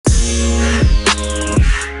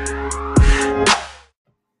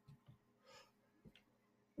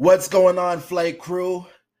What's going on, flight crew?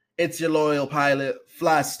 It's your loyal pilot,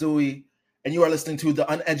 Fly Stewie, and you are listening to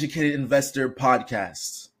the Uneducated Investor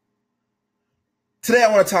Podcast. Today,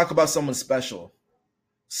 I want to talk about someone special.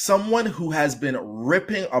 Someone who has been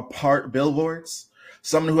ripping apart billboards,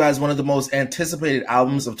 someone who has one of the most anticipated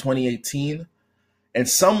albums of 2018, and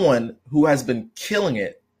someone who has been killing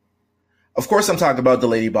it. Of course, I'm talking about the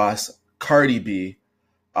lady boss, Cardi B.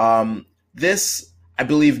 This, I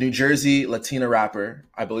believe, New Jersey Latina rapper.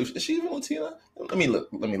 I believe, is she even Latina? Let me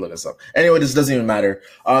look this up. Anyway, this doesn't even matter.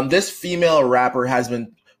 This female rapper has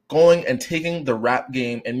been going and taking the rap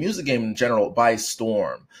game and music game in general by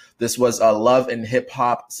storm. This was a love and hip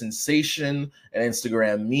hop sensation, an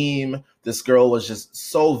Instagram meme. This girl was just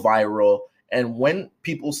so viral. And when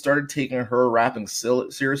people started taking her rapping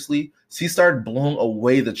seriously, she started blowing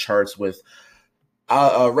away the charts with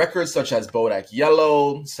records such as Bodak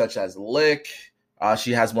Yellow, such as Lick.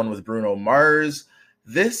 She has one with Bruno Mars.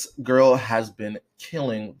 This girl has been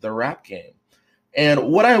killing the rap game.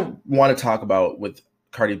 And what I want to talk about with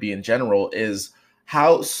Cardi B in general is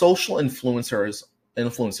how social influencers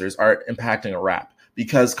are impacting rap.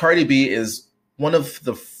 Because Cardi B is one of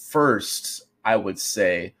the first, I would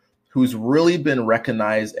say, who's really been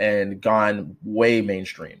recognized and gone way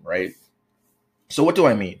mainstream, right? So what do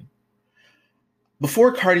I mean?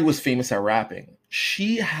 Before Cardi was famous at rapping,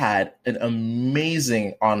 she had an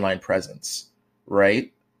amazing online presence,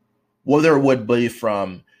 right? Whether it would be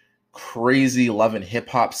from crazy love and hip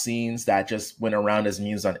hop scenes that just went around as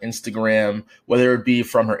memes on Instagram, whether it be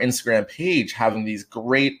from her Instagram page having these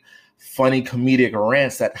great, funny comedic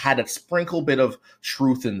rants that had a sprinkle bit of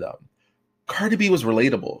truth in them. Cardi B was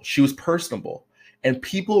relatable. She was personable, and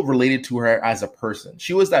people related to her as a person.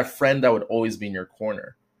 She was that friend that would always be in your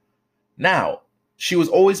corner. Now, she was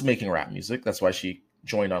always making rap music. That's why she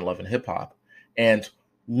joined on Love and Hip Hop. And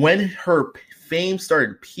when her fame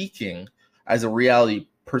started peaking as a reality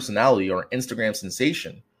personality or Instagram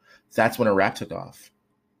sensation, that's when her rap took off.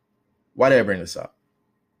 Why did I bring this up?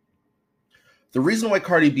 The reason why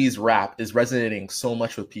Cardi B's rap is resonating so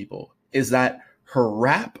much with people is that her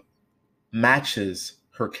rap matches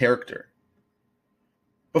her character.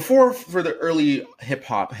 Before, for the early hip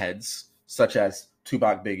hop heads, such as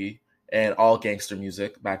Tupac, Biggie, and all gangster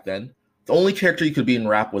music back then, the only character you could be in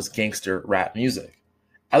rap was gangster rap music.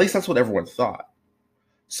 At least that's what everyone thought.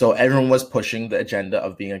 So everyone was pushing the agenda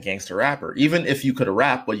of being a gangster rapper. Even if you could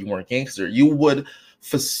rap but you weren't gangster, you would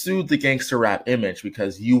pursue the gangster rap image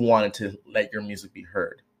because you wanted to let your music be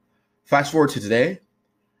heard. Fast forward to today,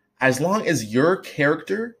 as long as your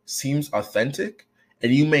character seems authentic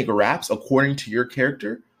and you make raps according to your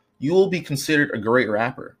character, you will be considered a great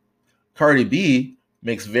rapper. Cardi B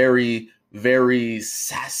makes very, very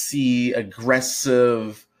sassy,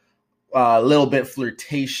 aggressive, little bit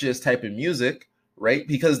flirtatious type of music, right?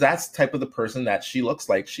 Because that's the type of the person that she looks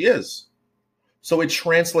like she is. So it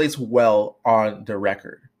translates well on the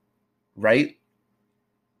record, right?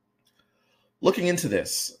 Looking into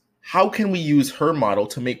this, how can we use her model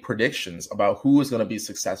to make predictions about who is going to be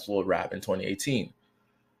successful at rap in 2018?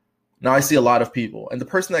 Now I see a lot of people, and the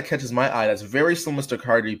person that catches my eye that's very similar to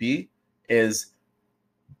Cardi B is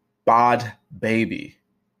Bad Baby,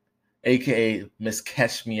 aka Miss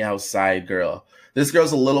Catch Me Outside girl. This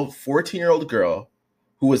girl's a little 14-year-old girl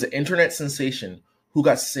who was an internet sensation who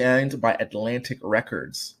got signed by Atlantic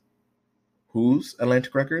Records. Who's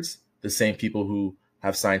Atlantic Records? The same people who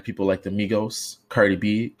have signed people like the Migos, Cardi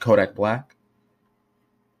B, Kodak Black.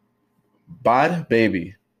 Bad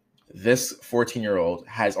Baby, this 14-year-old,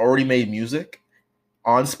 has already made music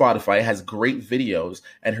on Spotify, has great videos,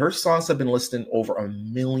 and her songs have been listened over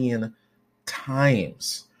 1 million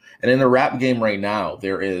times. And in the rap game right now,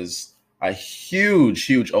 there is a huge,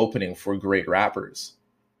 huge opening for great rappers.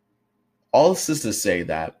 All this is to say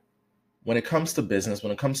that when it comes to business,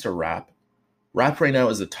 when it comes to rap right now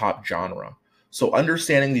is the top genre. So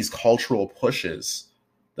understanding these cultural pushes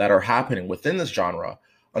that are happening within this genre,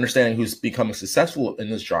 understanding who's becoming successful in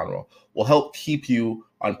this genre, will help keep you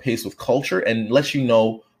on pace with culture and let you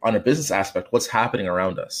know on a business aspect what's happening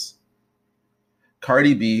around us.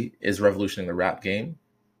 Cardi B is revolutionizing the rap game,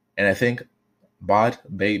 and I think Bad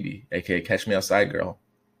Baby, aka Catch Me Outside Girl,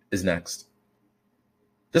 is next.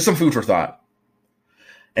 Just some food for thought.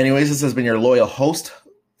 Anyways, this has been your loyal host,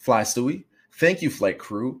 Fly Stewie. Thank you, flight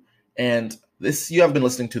crew. And you have been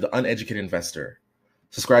listening to The Uneducated Investor.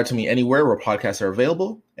 Subscribe to me anywhere where podcasts are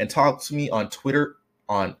available, and talk to me on Twitter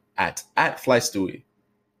at Fly Stewie.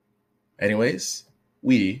 Anyways,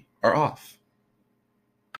 we are off.